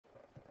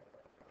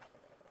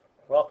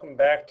Welcome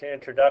back to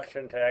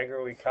Introduction to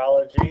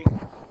Agroecology.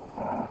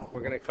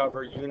 We're going to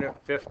cover Unit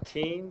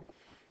 15,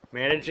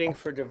 Managing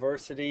for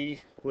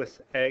Diversity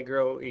with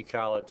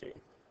Agroecology.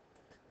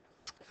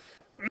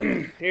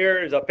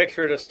 Here is a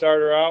picture to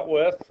start her out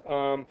with,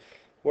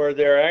 where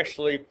they're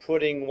actually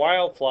putting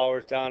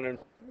wildflowers down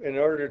in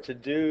order to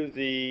do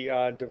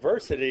the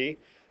diversity.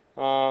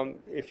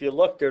 If you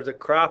look, there's a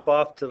crop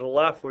off to the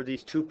left where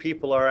these two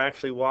people are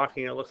actually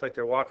walking. It looks like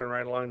they're walking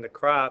right along the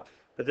crop.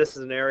 But this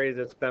is an area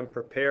that's been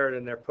prepared,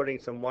 and they're putting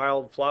some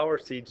wildflower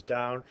seeds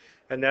down,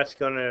 and that's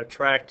going to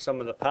attract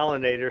some of the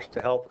pollinators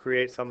to help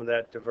create some of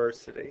that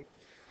diversity.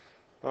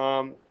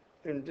 And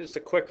just a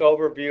quick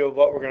overview of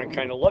what we're going to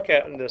kind of look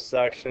at in this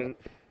section.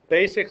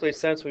 Basically,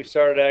 since we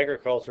started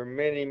agriculture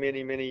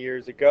many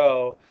years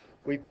ago,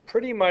 we've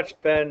pretty much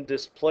been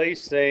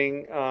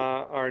displacing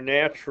our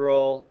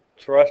natural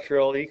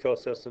terrestrial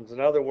ecosystems.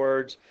 In other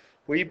words,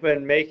 we've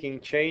been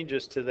making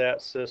changes to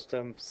that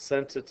system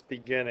since its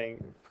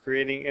beginning,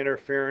 creating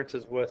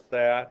interferences with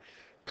that.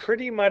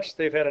 Pretty much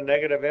they've had a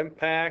negative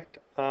impact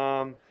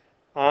on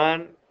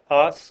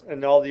us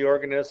and all the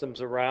organisms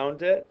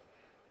around it.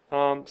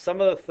 Some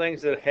of the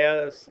things that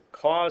has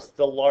caused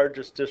the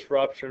largest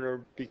disruption,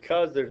 or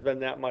because there's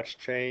been that much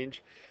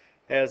change,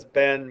 has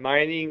been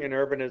mining and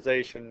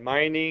urbanization.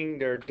 Mining,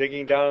 they're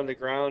digging down in the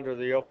ground, or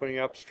they're opening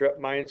up strip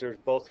mines. There's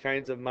both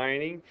kinds of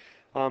mining.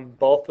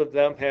 Both of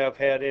them have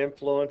had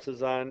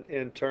influences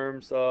in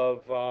terms of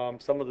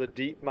some of the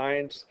deep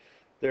mines.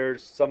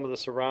 There's some of the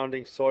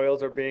surrounding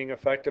soils are being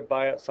affected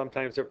by it.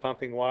 Sometimes they're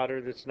pumping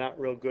water that's not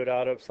real good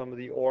out of some of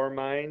the ore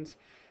mines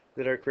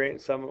that are creating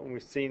some.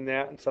 We've seen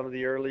that in some of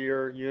the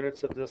earlier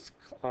units of this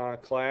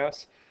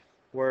class,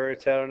 where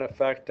it's had an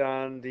effect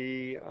on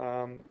the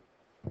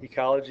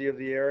ecology of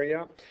the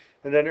area.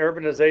 And then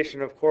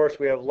urbanization, of course,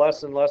 we have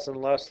less and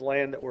less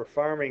land that we're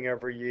farming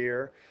every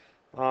year.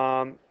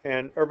 And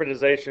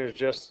urbanization is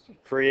just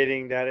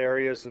creating that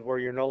areas where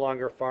you're no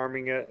longer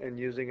farming it and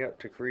using it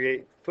to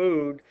create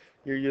food,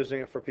 you're using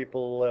it for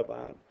people to live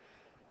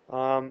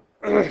on.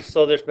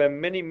 So there's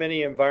been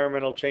many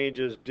environmental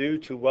changes due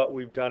to what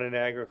we've done in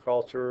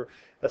agriculture,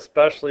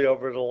 especially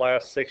over the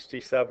last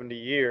 60, 70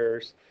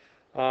 years.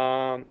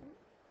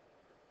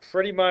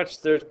 Pretty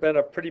much there's been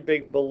a pretty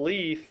big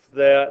belief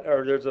that,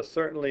 or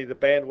certainly the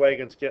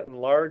bandwagon's getting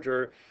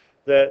larger,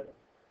 that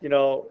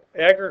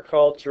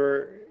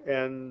agriculture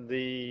and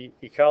the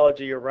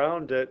ecology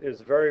around it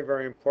is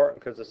very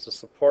important because it's the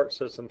support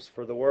systems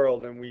for the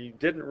world, and we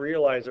didn't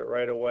realize it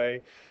right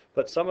away.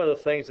 But some of the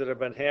things that have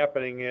been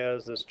happening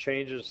is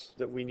changes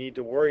that we need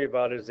to worry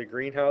about is the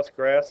greenhouse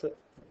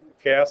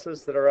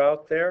gases that are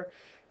out there.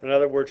 In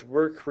other words,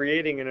 we're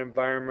creating an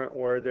environment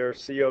where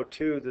there's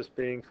CO2 that's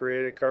being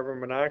created,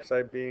 carbon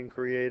monoxide being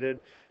created,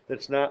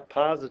 that's not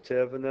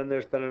positive, and then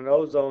there's been an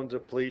ozone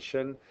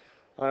depletion.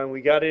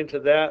 We got into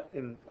that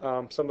in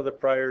some of the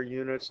prior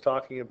units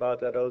talking about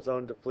that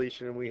ozone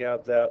depletion, and we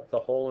have the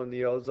hole in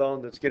the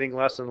ozone that's getting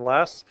less and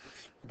less,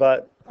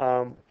 but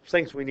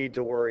things we need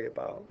to worry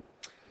about.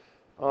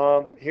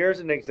 Here's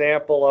an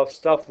example of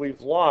stuff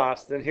we've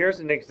lost, and here's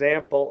an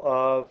example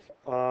of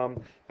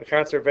a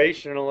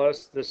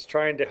conservationist that's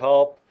trying to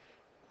help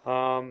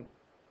a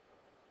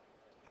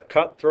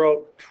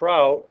cutthroat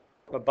trout,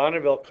 a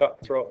Bonneville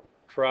cutthroat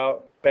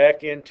trout,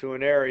 back into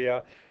an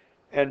area.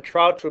 And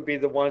trouts would be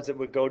the ones that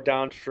would go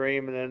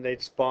downstream, and then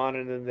they'd spawn,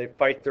 and then they'd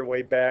fight their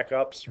way back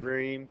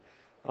upstream.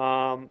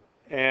 And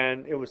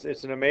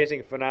it's an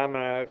amazing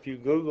phenomenon. If you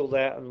Google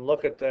that and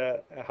look at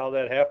that, how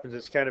that happens,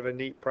 it's kind of a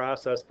neat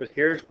process. But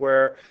here's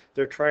where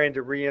they're trying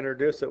to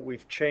reintroduce it.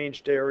 We've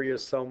changed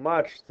areas so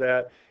much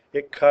that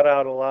it cut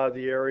out a lot of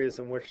the areas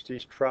in which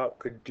these trout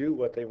could do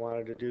what they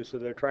wanted to do. So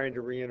they're trying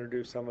to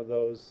reintroduce some of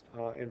those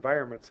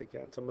environments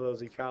again, some of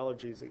those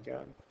ecologies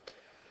again.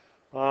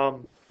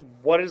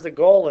 What is the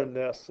goal in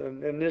this?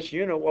 And in this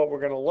unit, what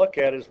we're going to look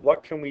at is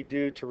what can we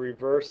do to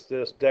reverse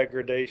this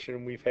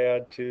degradation we've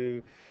had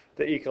to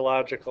the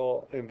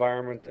ecological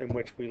environment in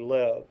which we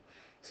live.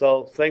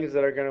 So things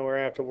that we're going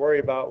to have to worry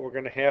about, we're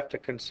going to have to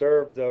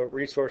conserve the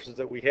resources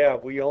that we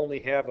have. We only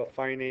have a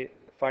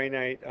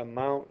finite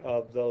amount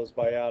of those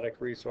biotic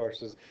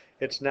resources.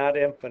 It's not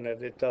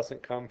infinite. It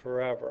doesn't come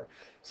forever.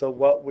 So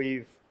what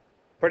we've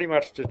pretty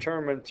much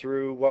determined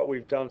through what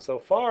we've done so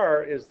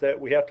far is that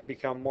we have to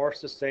become more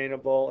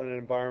sustainable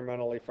and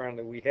environmentally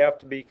friendly. We have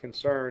to be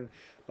concerned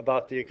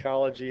about the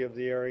ecology of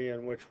the area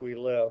in which we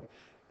live,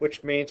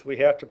 which means we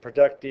have to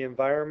protect the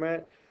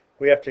environment.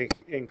 We have to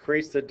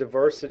increase the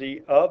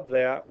diversity of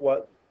that.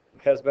 What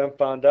has been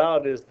found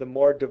out is the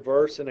more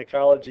diverse an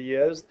ecology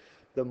is,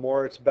 the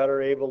more it's better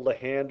able to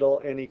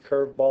handle any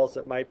curveballs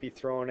that might be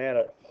thrown at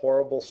it.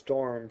 Horrible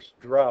storms,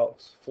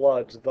 droughts,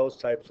 floods, those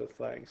types of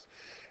things.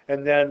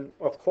 And then,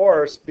 of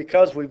course,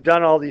 because we've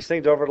done all these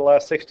things over the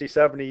last 60,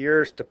 70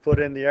 years to put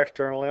in the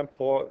external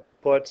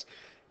inputs,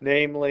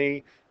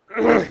 namely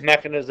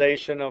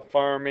mechanization of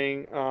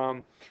farming,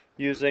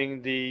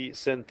 using the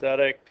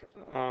synthetic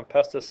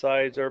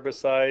pesticides,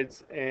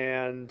 herbicides,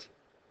 and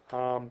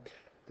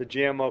the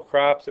GMO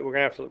crops, that we're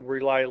going to have to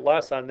rely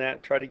less on that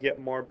and try to get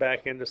more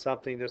back into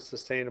something that's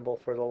sustainable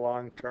for the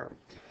long term.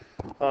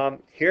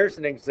 Here's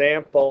an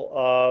example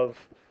of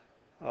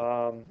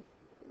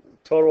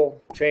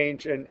total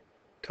change in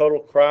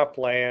total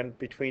cropland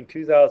between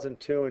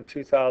 2002 and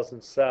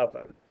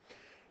 2007.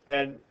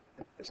 And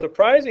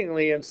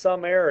surprisingly, in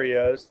some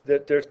areas,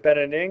 that there's been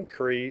an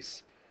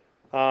increase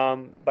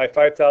by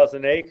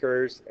 5,000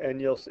 acres,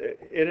 and you'll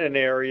in an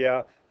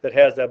area that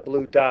has that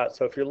blue dot.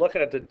 So if you're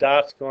looking at the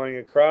dots going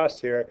across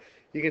here,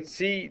 you can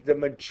see the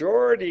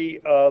majority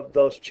of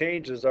those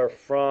changes are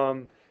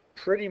from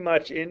pretty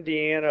much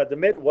Indiana, the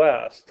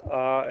Midwest,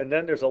 and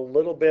then there's a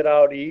little bit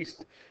out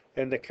east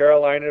in the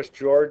Carolinas,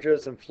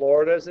 Georgias, and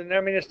Floridas. And I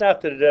mean, it's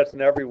not that it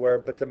isn't everywhere,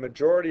 but the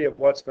majority of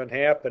what's been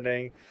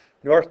happening,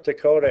 North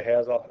Dakota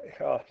has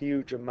a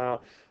huge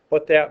amount.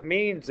 What that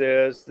means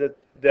is that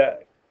the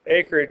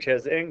acreage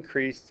has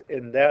increased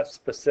in that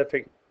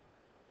specific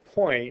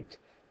point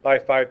by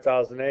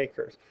 5,000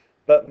 acres.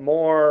 But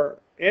more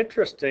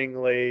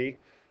interestingly,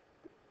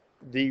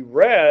 the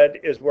red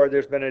is where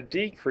there's been a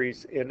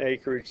decrease in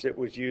acreage that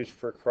was used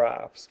for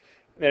crops.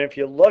 And if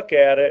you look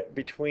at it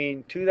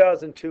between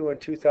 2002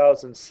 and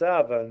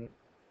 2007,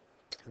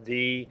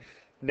 the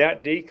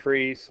net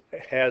decrease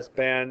has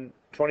been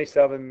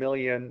 27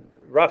 million,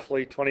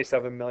 roughly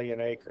 27 million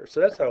acres.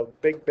 So that's a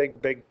big,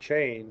 big, big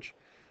change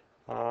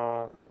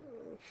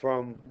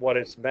from what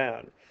it's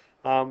been.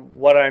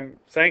 What I'm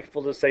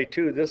thankful to say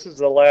too, this is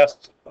the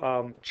last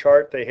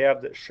chart they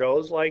have that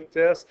shows like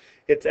this.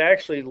 It's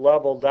actually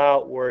leveled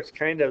out where it's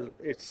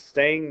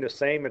staying the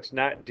same. It's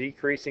not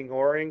decreasing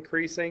or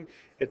increasing.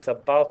 It's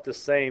about the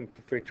same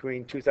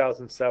between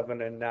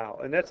 2007 and now,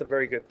 and that's a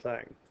very good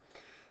thing.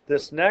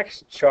 This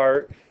next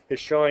chart is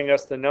showing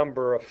us the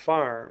number of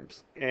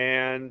farms,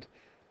 and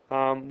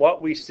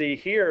what we see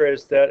here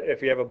is that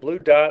if you have a blue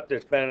dot,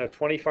 there's been a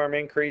 20 farm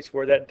increase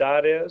where that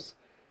dot is,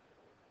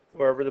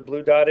 wherever the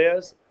blue dot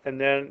is,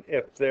 and then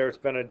if there's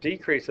been a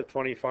decrease of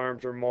 20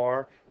 farms or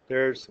more,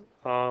 there's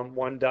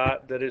one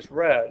dot that is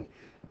red.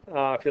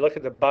 If you look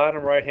at the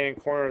bottom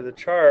right-hand corner of the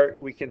chart,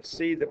 we can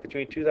see that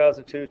between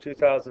 2002 and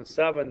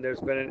 2007, there's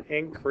been an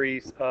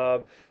increase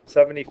of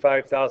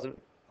 75,000,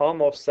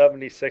 almost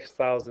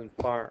 76,000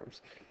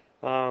 farms.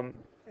 And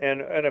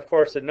of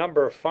course, the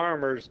number of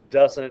farmers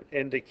doesn't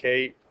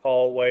indicate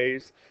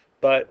always,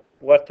 but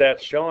what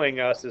that's showing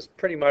us is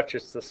pretty much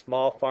it's the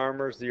small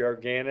farmers, the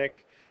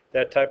organic,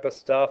 that type of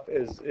stuff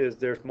is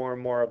there's more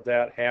and more of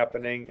that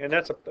happening, and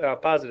that's a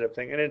positive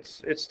thing. And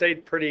it's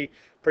stayed pretty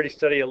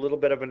steady, a little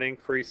bit of an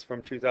increase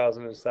from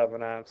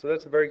 2007 on. So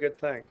that's a very good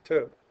thing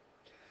too.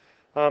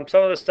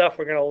 Some of the stuff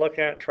we're going to look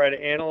at, try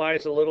to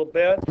analyze a little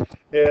bit,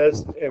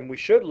 and we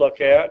should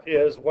look at,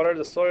 is what are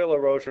the soil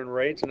erosion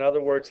rates? In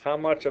other words, how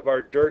much of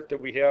our dirt that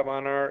we have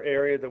on our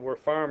area that we're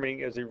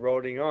farming is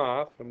eroding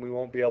off, and we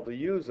won't be able to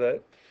use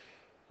it.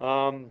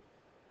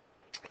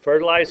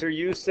 Fertilizer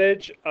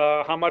usage,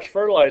 how much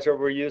fertilizer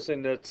we're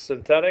using that's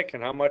synthetic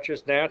and how much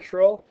is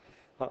natural.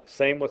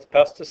 Same with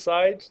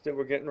pesticides, that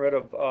we're getting rid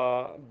of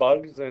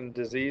bugs and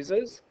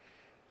diseases.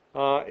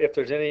 If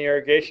there's any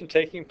irrigation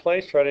taking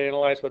place, try to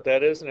analyze what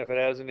that is and if it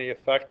has any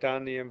effect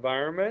on the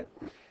environment.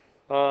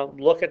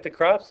 Look at the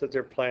crops that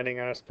they're planting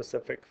on a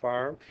specific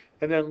farm,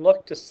 and then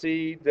look to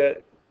see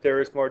that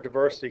there is more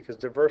diversity, because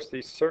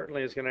diversity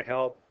certainly is going to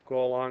help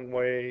go a long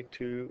way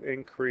to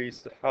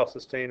increase how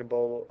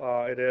sustainable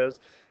it is,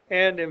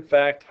 and in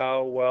fact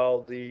how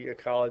well the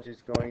ecology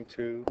is going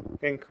to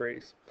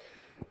increase.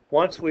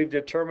 Once we've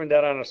determined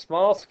that on a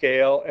small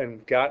scale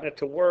and gotten it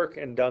to work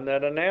and done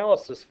that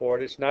analysis for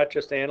it, it's not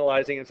just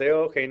analyzing and say,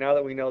 oh, okay, now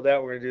that we know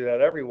that, we're going to do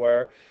that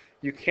everywhere.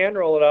 You can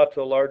roll it out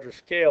to a larger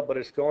scale, but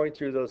it's going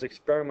through those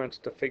experiments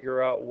to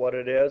figure out what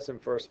it is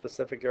and for a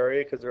specific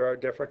area, because there are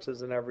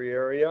differences in every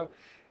area.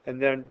 And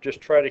then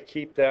just try to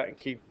keep that and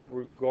keep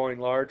going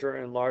larger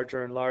and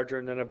larger and larger,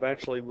 and then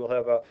eventually we'll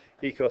have an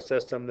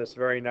ecosystem that's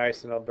very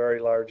nice in a very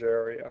large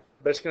area.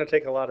 But it's going to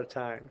take a lot of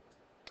time.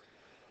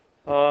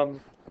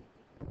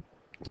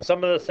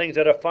 Some of the things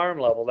at a farm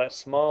level, that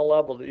small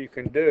level that you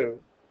can do,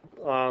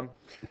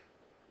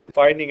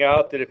 finding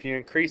out that if you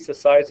increase the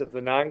size of the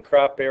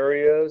non-crop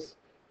areas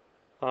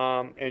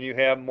and you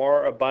have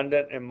more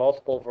abundant and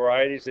multiple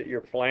varieties that you're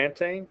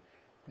planting,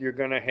 you're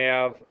going to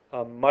have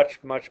a much,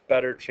 much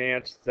better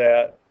chance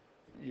that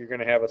you're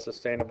going to have a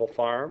sustainable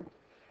farm.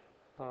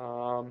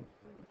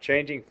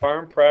 Changing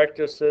farm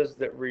practices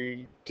that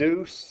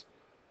reduce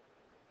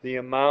the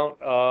amount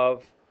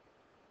of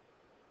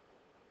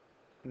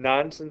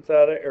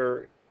non-synthetic,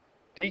 or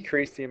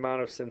decrease the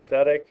amount of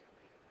synthetic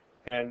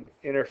and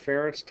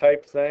interference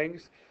type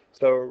things.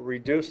 So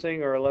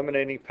reducing or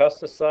eliminating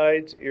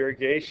pesticides,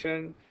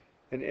 irrigation,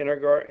 and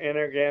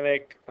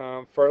inorganic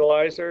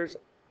fertilizers,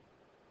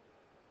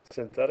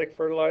 synthetic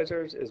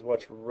fertilizers, is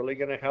what's really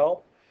going to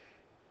help.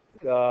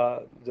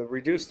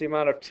 Reduce the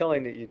amount of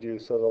tilling that you do.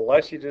 So the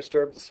less you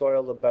disturb the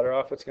soil, the better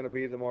off it's going to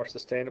be, the more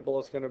sustainable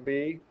it's going to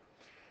be.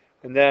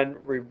 And then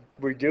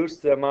reduce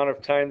the amount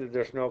of time that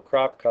there's no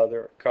crop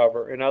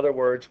cover. In other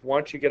words,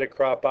 once you get a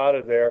crop out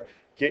of there,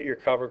 get your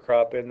cover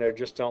crop in there.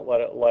 Just don't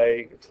let it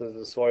lay so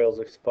the soil's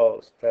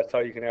exposed. That's how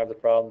you can have the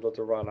problems with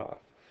the runoff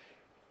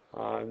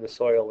and the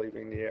soil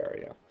leaving the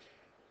area.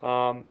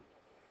 Um,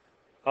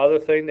 Other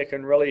thing that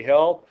can really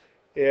help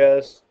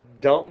is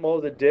don't mow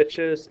the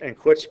ditches and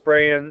quit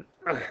spraying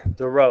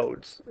the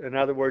roads. In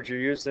other words, you're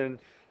using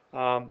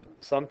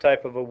some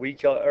type of a weed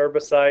kill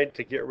herbicide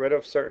to get rid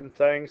of certain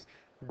things.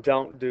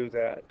 Don't do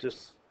that.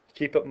 Just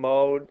keep it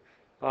mowed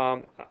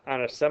on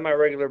a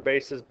semi-regular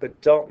basis, but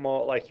don't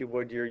mow it like you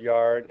would your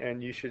yard.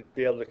 And you should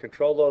be able to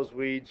control those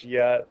weeds,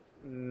 yet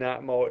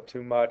not mow it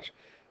too much.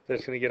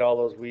 That's going to get all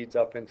those weeds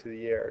up into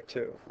the air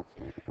too.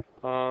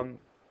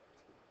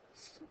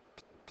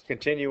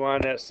 Continue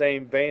on that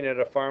same vein at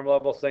a farm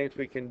level, things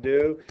we can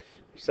do.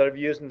 Instead of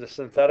using the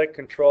synthetic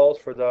controls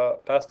for the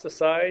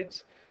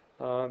pesticides,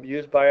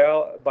 use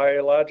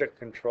biologic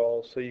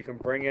controls. So you can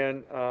bring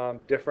in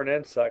different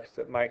insects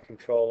that might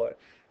control it.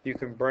 You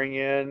can bring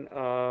in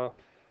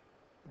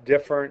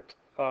different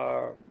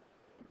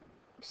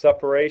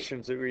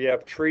separations. Where you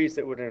have trees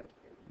that would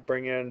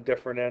bring in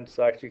different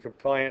insects. You can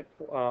plant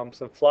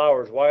some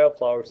flowers,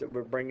 wildflowers that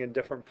would bring in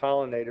different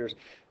pollinators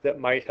that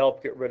might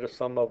help get rid of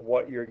some of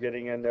what you're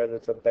getting in there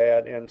that's a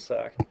bad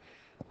insect.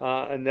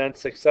 And then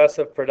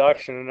successive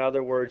production. In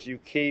other words, you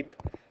keep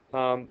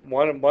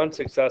one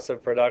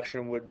successive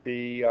production would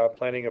be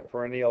planting a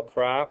perennial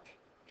crop.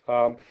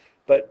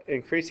 But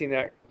increasing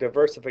that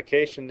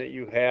diversification that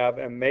you have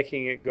and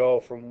making it go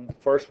from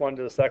first one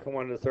to the second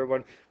one to the third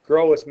one,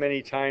 grow as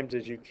many times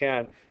as you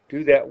can.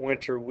 Do that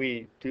winter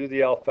wheat, do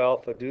the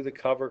alfalfa, do the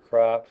cover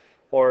crop,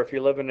 or if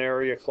you live in an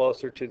area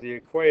closer to the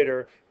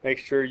equator, make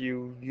sure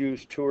you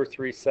use 2 or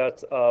 3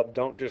 sets of,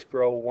 don't just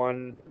grow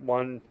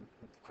one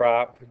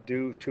crop,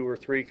 do 2 or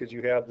 3 because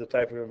you have the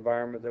type of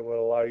environment that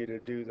will allow you to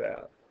do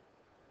that.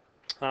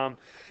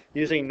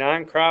 Using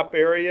non-crop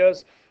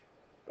areas,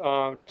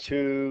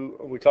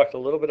 we talked a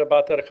little bit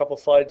about that a couple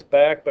slides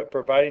back, but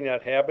providing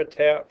that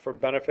habitat for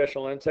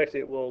beneficial insects,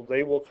 they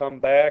will come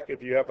back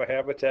if you have a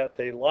habitat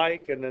they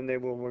like, and then they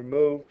will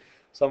remove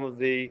some of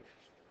the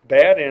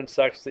bad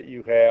insects that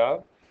you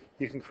have.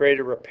 You can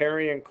create a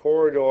riparian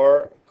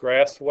corridor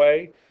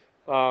grassway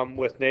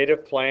with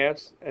native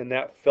plants, and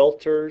that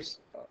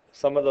filters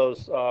some of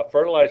those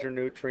fertilizer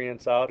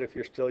nutrients out if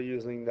you're still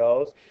using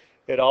those.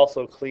 It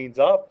also cleans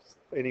up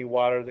any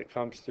water that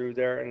comes through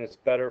there, and it's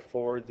better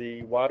for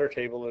the water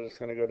table that it's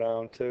going to go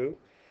down to.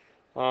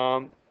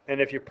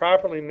 And if you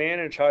properly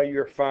manage how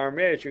your farm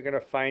is, you're going to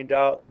find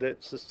out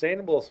that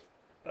sustainable is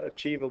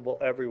achievable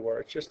everywhere.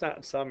 It's just not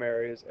in some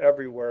areas.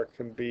 Everywhere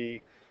can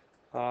be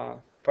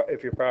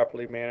if you're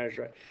properly managed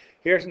right.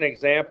 Here's an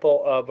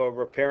example of a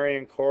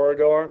riparian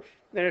corridor,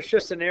 and it's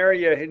just an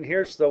area, and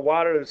here's the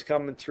water that's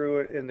coming through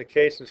it in the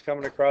case, and it's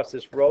coming across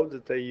this road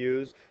that they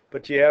use,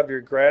 but you have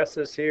your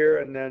grasses here,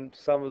 and then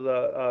some of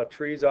the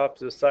trees off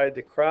to the side.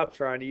 The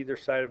crops are on either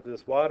side of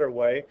this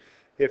waterway.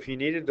 If you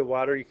needed the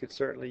water, you could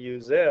certainly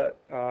use it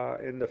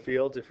in the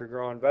fields if you're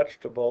growing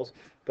vegetables,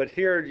 but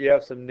here you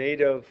have some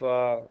native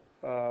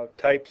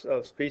types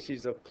of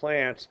species of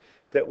plants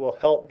that will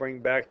help bring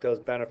back those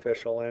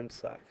beneficial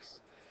insects.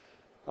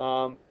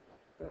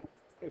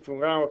 If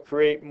we're going to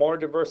create more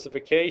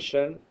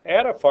diversification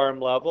at a farm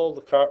level,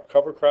 the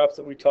cover crops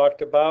that we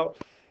talked about,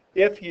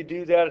 if you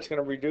do that, it's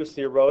going to reduce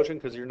the erosion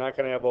because you're not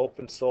going to have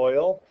open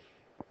soil.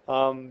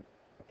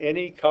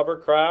 Any cover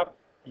crop,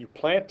 you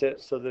plant it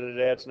so that it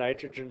adds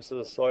nitrogen to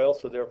the soil,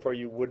 so therefore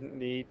you wouldn't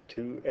need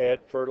to add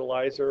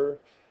fertilizer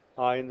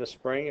in the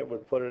spring. It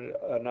would put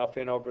enough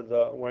in over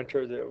the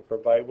winter that it would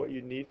provide what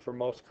you need for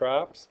most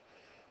crops.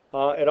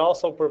 It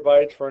also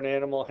provides for an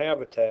animal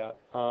habitat.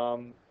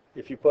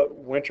 If you put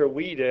winter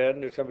wheat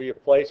in, there's going to be a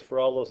place for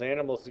all those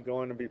animals to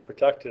go in and be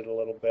protected a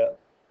little bit.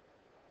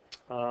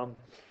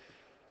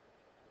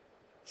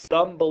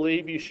 Some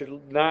believe you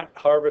should not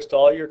harvest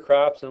all your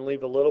crops and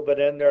leave a little bit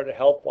in there to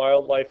help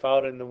wildlife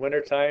out in the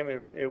wintertime.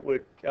 It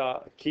would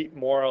keep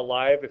more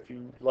alive if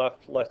you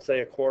left, let's say,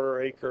 a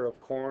 1/4 acre of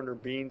corn or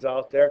beans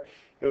out there,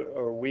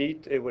 or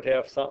wheat. It would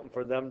have something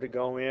for them to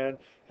go in,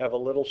 have a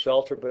little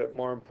shelter, but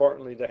more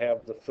importantly to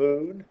have the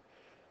food.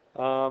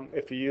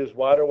 If you use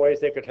waterways,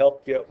 they could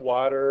help get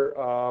water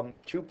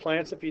to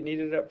plants if you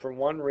needed it for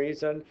one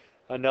reason.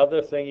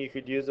 Another thing you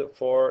could use it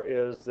for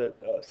is that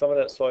some of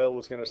that soil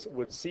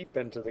would seep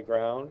into the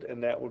ground,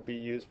 and that would be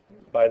used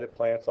by the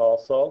plants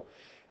also.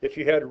 If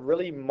you had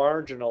really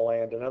marginal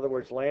land, in other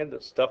words, land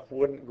that stuff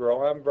wouldn't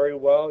grow on very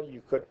well,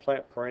 you could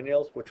plant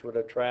perennials, which would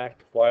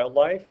attract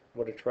wildlife,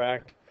 would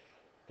attract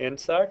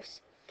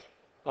insects.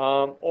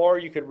 Or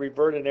you could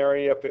revert an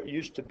area if it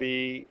used to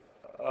be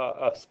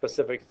a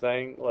specific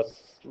thing.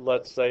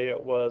 Let's say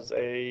it was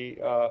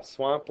a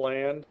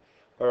swampland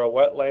or a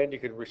wetland. You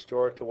could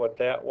restore it to what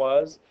that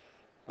was.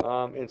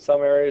 In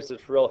some areas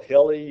it's real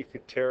hilly. You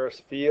could terrace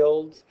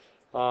fields,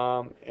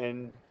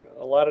 and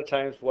a lot of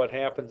times what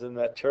happens in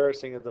that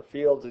terracing of the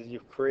fields is you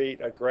create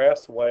a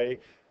grassway,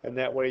 and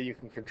that way you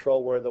can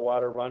control where the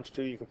water runs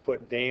to. You can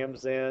put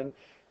dams in.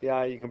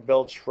 You can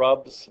build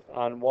shrubs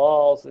on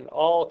walls and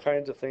all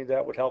kinds of things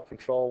that would help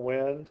control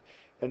wind.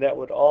 and that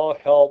would all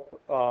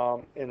help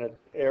in an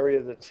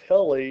area that's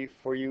hilly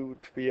for you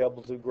to be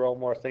able to grow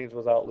more things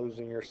without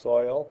losing your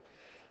soil.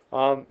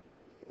 Um,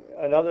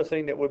 Another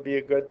thing that would be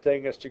a good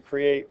thing is to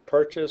create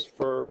perches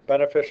for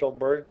beneficial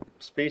bird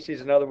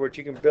species. In other words,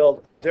 you can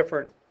build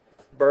different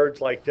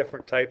birds like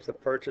different types of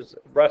perches,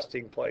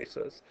 resting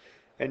places,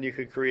 and you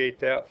could create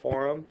that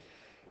for them.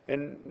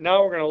 And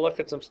now we're going to look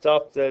at some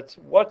stuff that's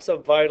what's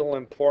of vital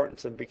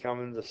importance in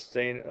becoming the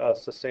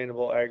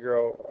sustainable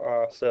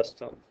agro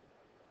system.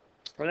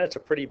 And that's a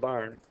pretty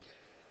barn.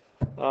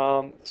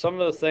 Some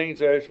of the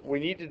things is we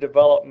need to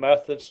develop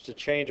methods to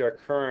change our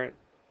current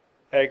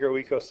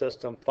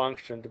agroecosystem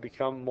function to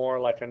become more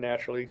like a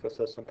natural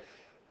ecosystem.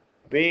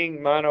 Being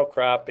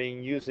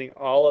monocropping, using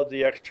all of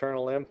the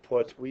external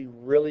inputs, we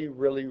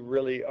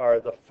really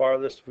are the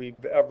farthest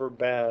we've ever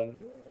been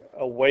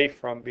away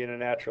from being a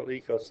natural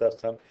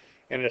ecosystem,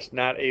 and it's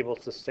not able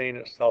to sustain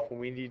itself, and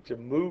we need to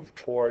move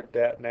toward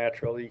that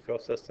natural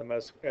ecosystem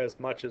as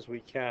much as we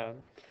can.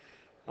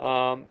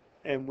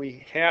 And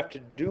we have to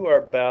do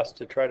our best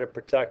to try to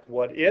protect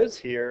what is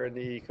here in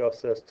the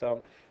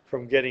ecosystem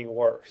from getting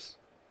worse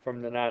from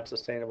the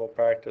non-sustainable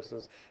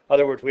practices. In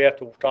other words, we have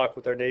to talk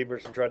with our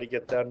neighbors and try to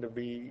get them to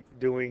be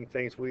doing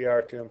things we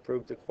are to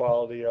improve the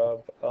quality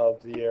of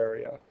the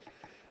area.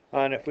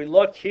 And if we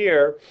look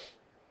here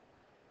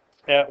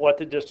at what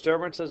the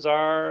disturbances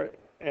are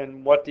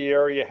and what the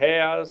area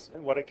has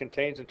and what it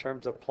contains in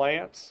terms of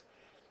plants,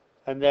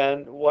 and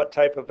then what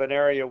type of an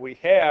area we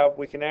have,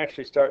 we can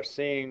actually start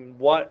seeing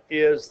what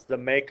is the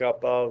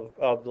makeup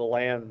of the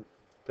land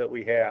that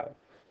we have.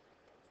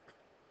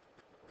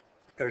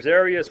 There's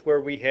areas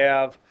where we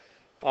have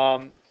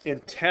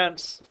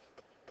intense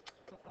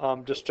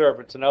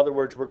disturbance. In other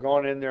words, we're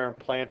going in there and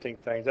planting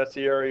things. That's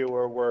the area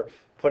where we're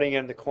putting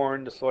in the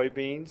corn, the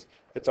soybeans.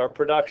 It's our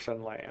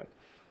production land.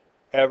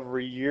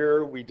 Every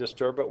year we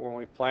disturb it when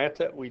we plant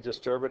it. We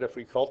disturb it if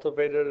we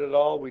cultivate it at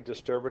all. We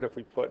disturb it if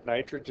we put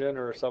nitrogen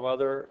or some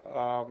other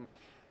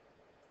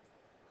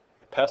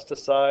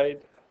pesticide,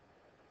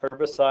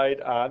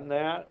 herbicide on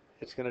that.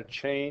 It's going to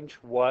change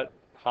what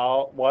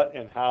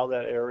and how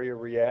that area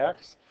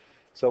reacts.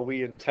 So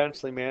we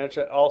intensely manage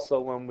it. Also,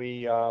 when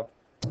we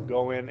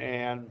go in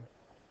and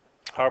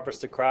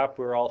harvest the crop,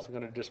 we're also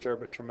going to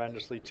disturb it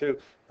tremendously too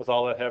with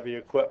all that heavy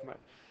equipment.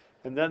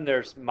 And then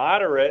there's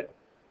moderate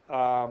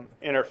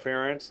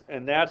interference,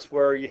 and that's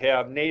where you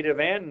have native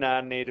and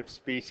non-native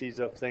species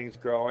of things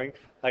growing.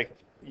 Like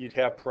you'd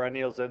have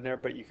perennials in there,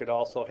 but you could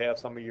also have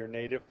some of your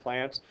native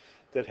plants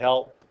that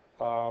help,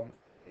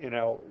 you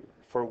know,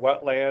 for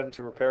wetlands,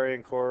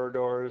 riparian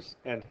corridors,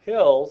 and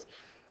hills.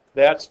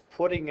 That's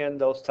putting in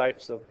those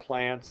types of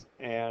plants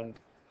and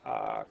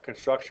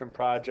construction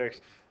projects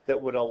that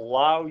would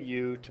allow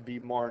you to be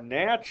more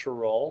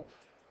natural,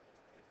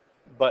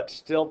 but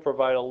still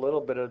provide a little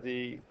bit of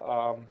the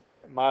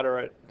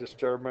moderate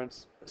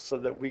disturbance so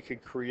that we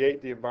could create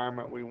the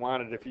environment we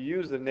wanted. If you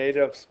use the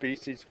native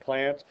species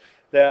plants,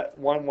 that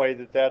one way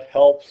that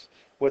helps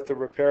with the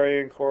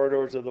riparian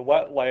corridors of the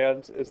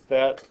wetlands is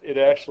that it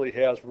actually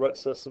has root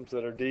systems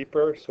that are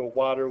deeper, so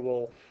water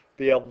will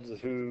be able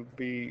to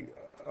be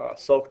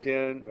soaked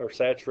in or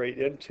saturate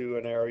into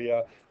an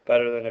area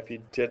better than if you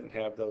didn't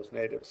have those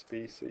native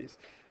species.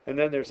 And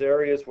then there's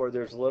areas where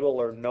there's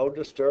little or no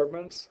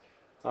disturbance.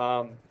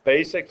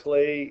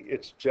 Basically,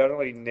 it's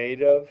generally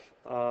native,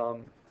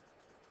 and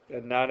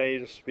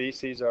non-native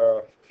species are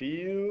a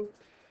few.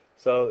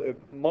 So it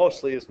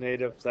mostly is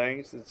native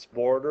things. It's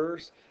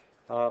borders,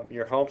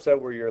 your homestead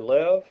where you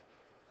live,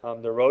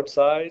 the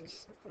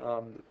roadsides,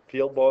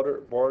 field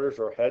borders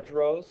or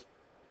hedgerows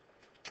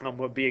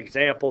would be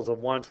examples of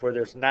ones where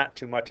there's not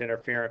too much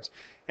interference.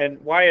 And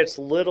why it's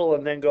little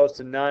and then goes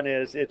to none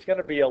is it's going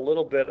to be a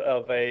little bit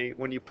of a,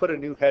 when you put a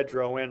new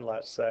hedgerow in,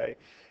 let's say,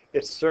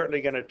 it's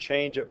certainly going to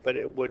change it, but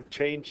it would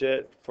change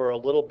it for a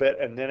little bit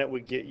and then it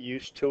would get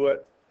used to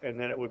it and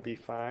then it would be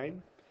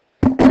fine.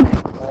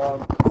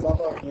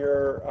 Some of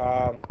your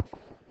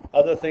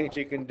other things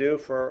you can do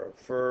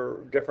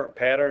for different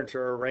patterns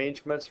or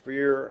arrangements for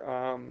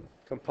your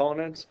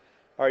components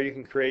are you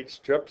can create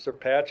strips or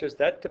patches.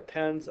 That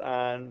depends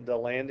on the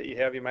land that you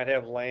have. You might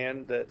have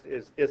land that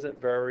isn't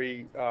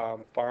very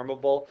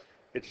farmable.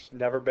 It's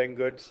never been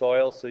good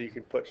soil, so you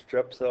can put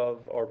strips of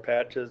or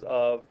patches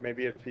of,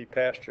 maybe it'd be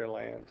pasture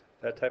land,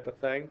 that type of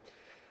thing.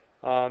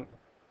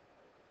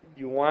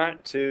 You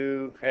want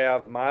to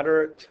have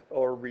moderate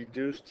or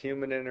reduced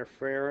human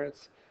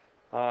interference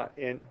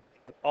in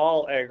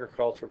all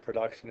agriculture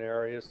production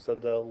areas, so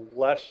the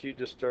less you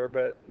disturb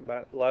it,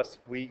 the less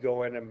we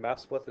go in and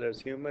mess with it as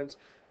humans,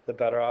 the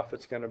better off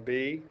it's going to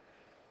be.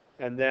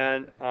 And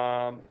then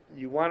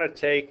you want to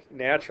take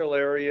natural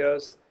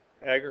areas,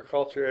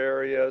 agriculture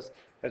areas,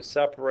 and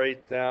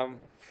separate them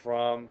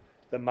from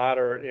the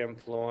moderate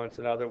influence.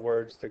 In other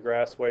words, the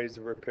grassways,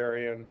 the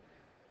riparian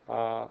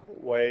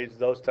ways,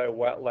 those type of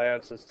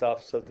wetlands and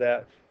stuff, so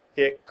that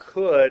it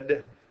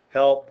could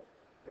help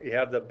you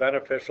have the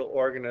beneficial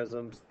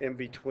organisms in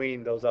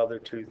between those other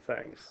two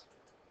things.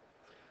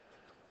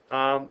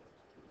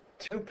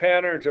 two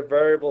patterns of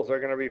variables are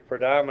going to be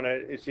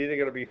predominant. It's either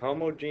going to be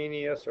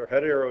homogeneous or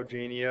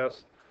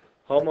heterogeneous.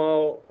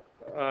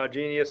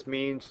 Homogeneous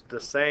means the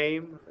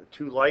same,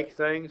 two like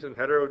things, and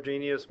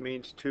heterogeneous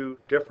means two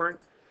different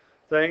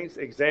things.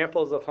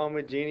 Examples of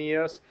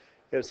homogeneous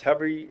is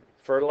heavy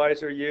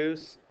fertilizer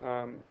use.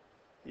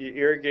 You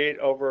irrigate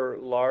over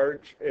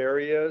large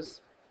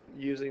areas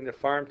using the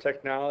farm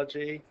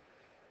technology.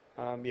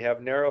 You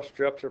have narrow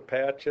strips or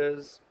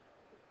patches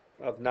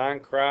of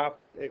non-crop.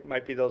 It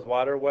might be those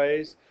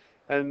waterways.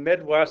 And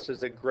Midwest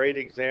is a great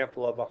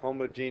example of a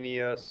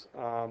homogeneous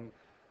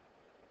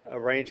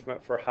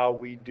arrangement for how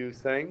we do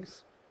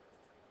things.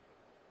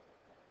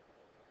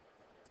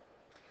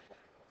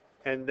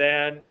 And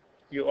then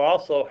you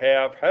also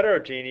have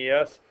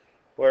heterogeneous,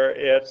 where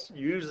it's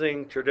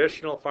using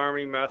traditional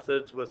farming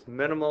methods with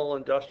minimal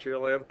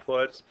industrial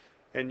inputs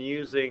and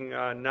using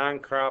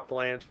non-crop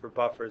lands for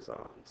buffer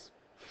zones.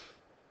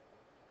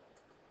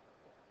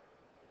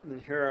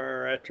 And here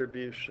are our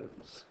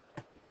attributions.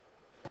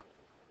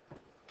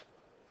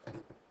 I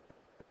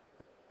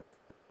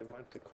went to